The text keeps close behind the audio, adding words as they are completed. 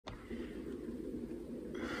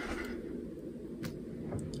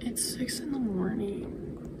It's 6 in the morning.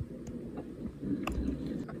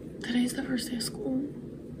 Today's the first day of school.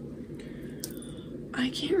 I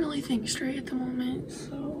can't really think straight at the moment,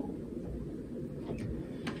 so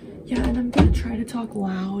yeah, and I'm gonna try to talk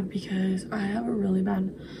loud because I have a really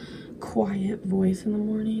bad quiet voice in the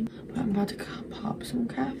morning, but I'm about to pop some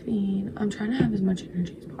caffeine. I'm trying to have as much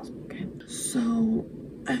energy as possible, okay? So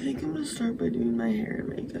I think I'm gonna start by doing my hair and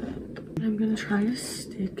makeup. I'm gonna try to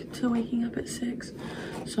stick to waking up at 6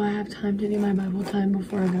 so I have time to do my Bible time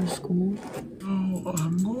before I go to school. Oh,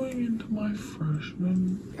 I'm going into my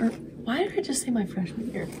freshman. Or why did I just say my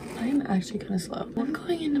freshman year? I am actually kind of slow. I'm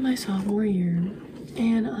going into my sophomore year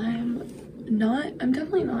and I'm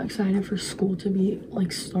definitely not excited for school to be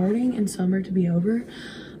like starting and summer to be over,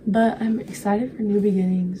 but I'm excited for new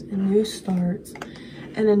beginnings and new starts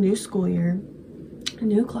and a new school year,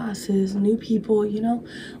 new classes, new people, you know?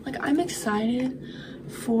 Like, I'm excited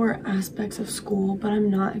for aspects of school, but I'm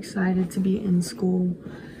not excited to be in school.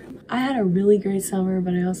 I had a really great summer,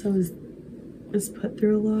 but I also was put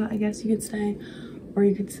through a lot, I guess you could say. Or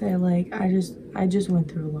you could say, like, I just went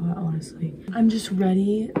through a lot, honestly. I'm just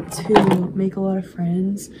ready to make a lot of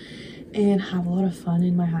friends and have a lot of fun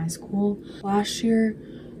in my high school. Last year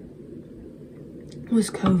was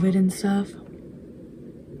COVID and stuff,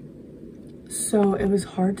 so it was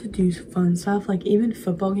hard to do fun stuff. Like, even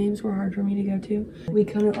football games were hard for me to go to. We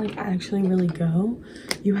couldn't like actually really go.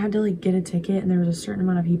 You had to like get a ticket and there was a certain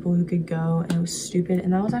amount of people who could go, and it was stupid.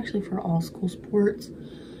 And that was actually for all school sports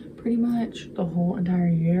pretty much the whole entire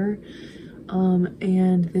year.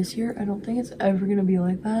 And this year I don't think it's ever gonna be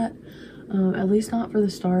like that, at least not for the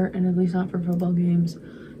start, and at least not for football games.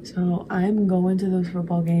 So I'm going to those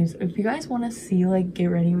football games. If you guys want to see like get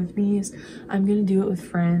ready with me, I'm gonna do it with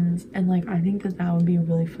friends, and like I think that would be a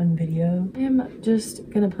really fun video. I'm just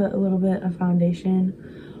gonna put a little bit of foundation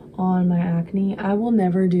on my acne. I will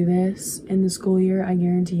never do this in the school year. I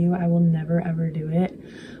guarantee you I will never ever do it,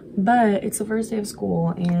 but it's the first day of school,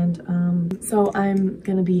 and so I'm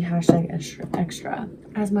gonna be #extra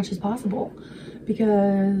as much as possible,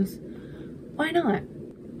 because why not?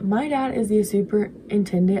 My dad is the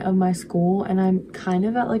superintendent of my school, and I'm kind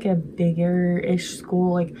of at like a bigger-ish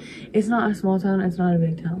school. Like, it's not a small town, it's not a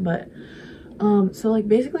big town, but so like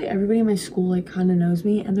basically everybody in my school like kind of knows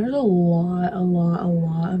me, and there's a lot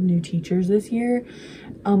of new teachers this year.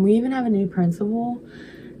 We even have a new principal,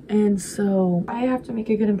 and so I have to make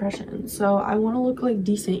a good impression, so I want to look like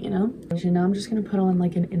decent, you know? And now I'm just gonna put on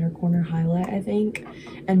like an inner corner highlight, I think,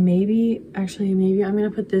 and maybe I'm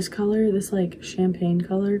gonna put this color, this like champagne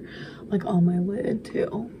color, like on my lid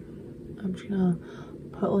too. I'm just gonna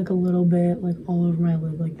put like a little bit like all over my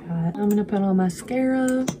lid like that. I'm gonna put on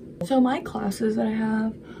mascara. So my classes that I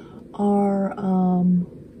have are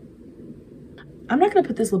I'm not gonna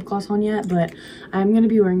put this lip gloss on yet, but I'm gonna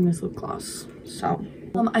be wearing this lip gloss. So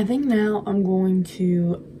I think now I'm going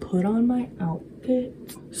to put on my outfit.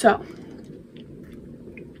 So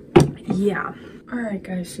yeah, all right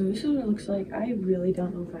guys, so this is what it looks like. I really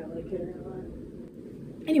don't know if I like it or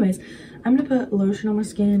not. Anyways, I'm gonna put lotion on my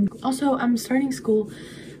skin. Also, I'm starting school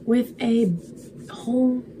with a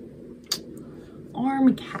whole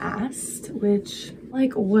arm cast, which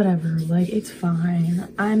like whatever, like it's fine.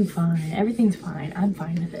 I'm fine, everything's fine. I'm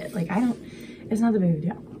fine with it. Like, it's not the big of a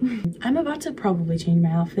deal. I'm about to probably change my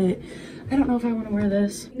outfit. I don't know if I want to wear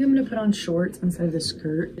this. I think I'm gonna put on shorts instead of the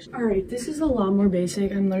skirt. All right, this is a lot more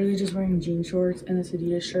basic. I'm literally just wearing jean shorts and this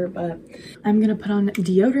Adidas shirt, but I'm gonna put on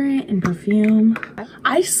deodorant and perfume.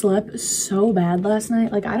 I slept so bad last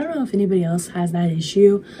night. Like, I don't know if anybody else has that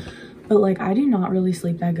issue, but like I do not really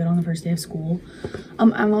sleep that good on the first day of school.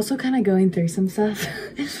 I'm also kind of going through some stuff.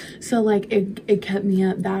 So like it kept me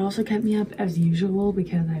up. That also kept me up as usual,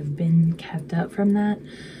 because I've been kept up from that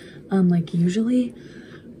like usually.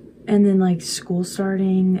 And then like school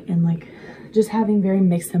starting and like just having very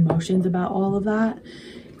mixed emotions about all of that.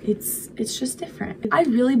 It's just different. I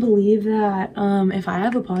really believe that if I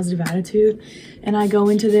have a positive attitude and I go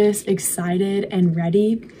into this excited and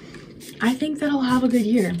ready, I think that I'll have a good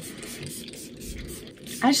year.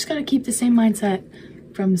 I just gotta keep the same mindset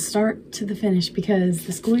from the start to the finish, because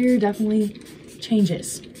the school year definitely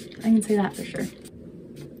changes. I can say that for sure.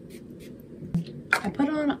 I put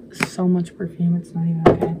on so much perfume, it's not even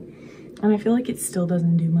okay. And I feel like it still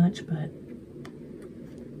doesn't do much, but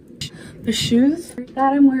the shoes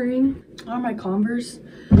that I'm wearing are my Converse.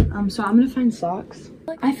 So I'm gonna find socks.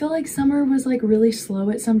 I feel like summer was like really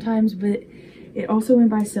slow at sometimes, but it also went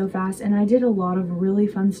by so fast, and I did a lot of really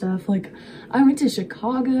fun stuff. Like, I went to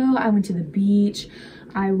Chicago, I went to the beach,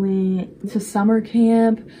 I went to summer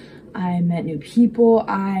camp, I met new people.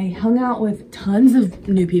 I hung out with tons of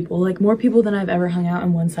new people, like more people than I've ever hung out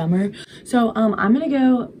in one summer. So I'm gonna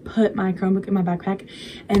go put my Chromebook in my backpack,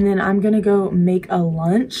 and then I'm gonna go make a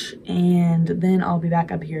lunch, and then I'll be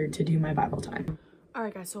back up here to do my Bible time. All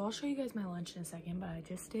right guys, so I'll show you guys my lunch in a second, but I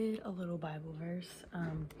just did a little Bible verse.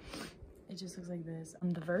 It just looks like this.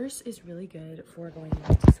 The verse is really good for going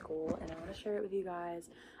back to school, and I want to share it with you guys.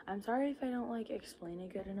 I'm sorry if I don't like explain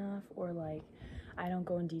it good enough, or like I don't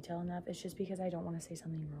go in detail enough. It's just because I don't want to say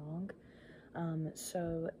something wrong.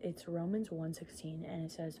 So it's Romans 1:16, and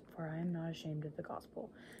it says, "For I am not ashamed of the gospel,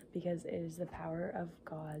 because it is the power of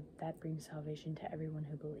God that brings salvation to everyone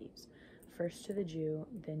who believes, first to the Jew,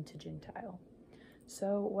 then to Gentile."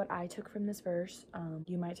 So what I took from this verse,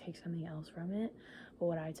 you might take something else from it, but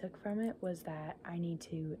what I took from it was that I need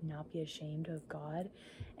to not be ashamed of God,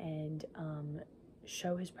 and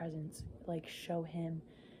show his presence, like show him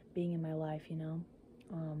being in my life, you know,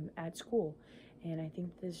 at school. And I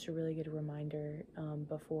think this is a really good reminder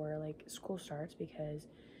before like school starts, because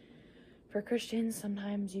for Christians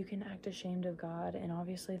sometimes you can act ashamed of God, and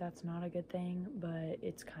obviously that's not a good thing, but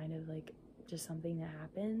it's kind of like just something that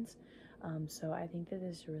happens. So I think that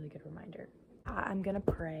this is a really good reminder. I'm gonna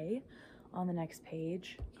pray on the next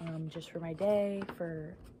page, just for my day,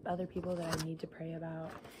 for other people that I need to pray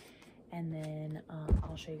about, and then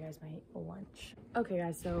I'll show you guys my lunch. Okay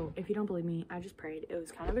guys, so if you don't believe me, I just prayed. It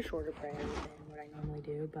was kind of a shorter prayer than what I normally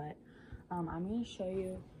do, but I'm gonna show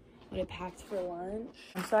you what I packed for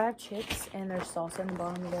lunch. So I have chips, and there's salsa in the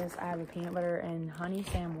bottom of this. I have a peanut butter and honey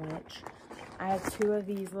sandwich. I have 2 of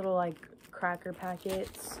these little like cracker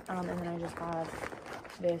packets, and then I just have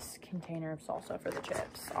this container of salsa for the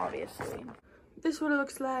chips, obviously. This is what it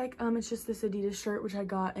looks like. It's just this Adidas shirt, which I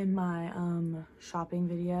got in my shopping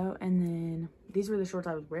video, and then these were the shorts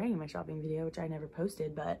I was wearing in my shopping video, which I never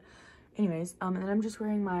posted, but anyways, and then I'm just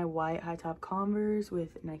wearing my white high top Converse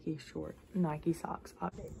with Nike socks.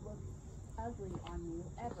 It looks ugly on you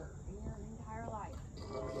ever in your entire life.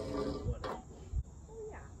 Oh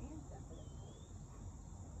yeah, and definitely.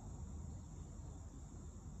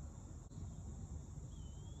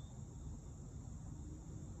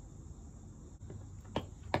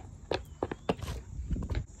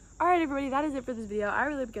 All right, everybody, that is it for this video. I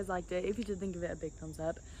really hope you guys liked it. If you did, then give it a big thumbs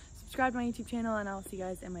up. Subscribe to my YouTube channel, and I'll see you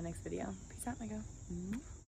guys in my next video. Peace out, my girl.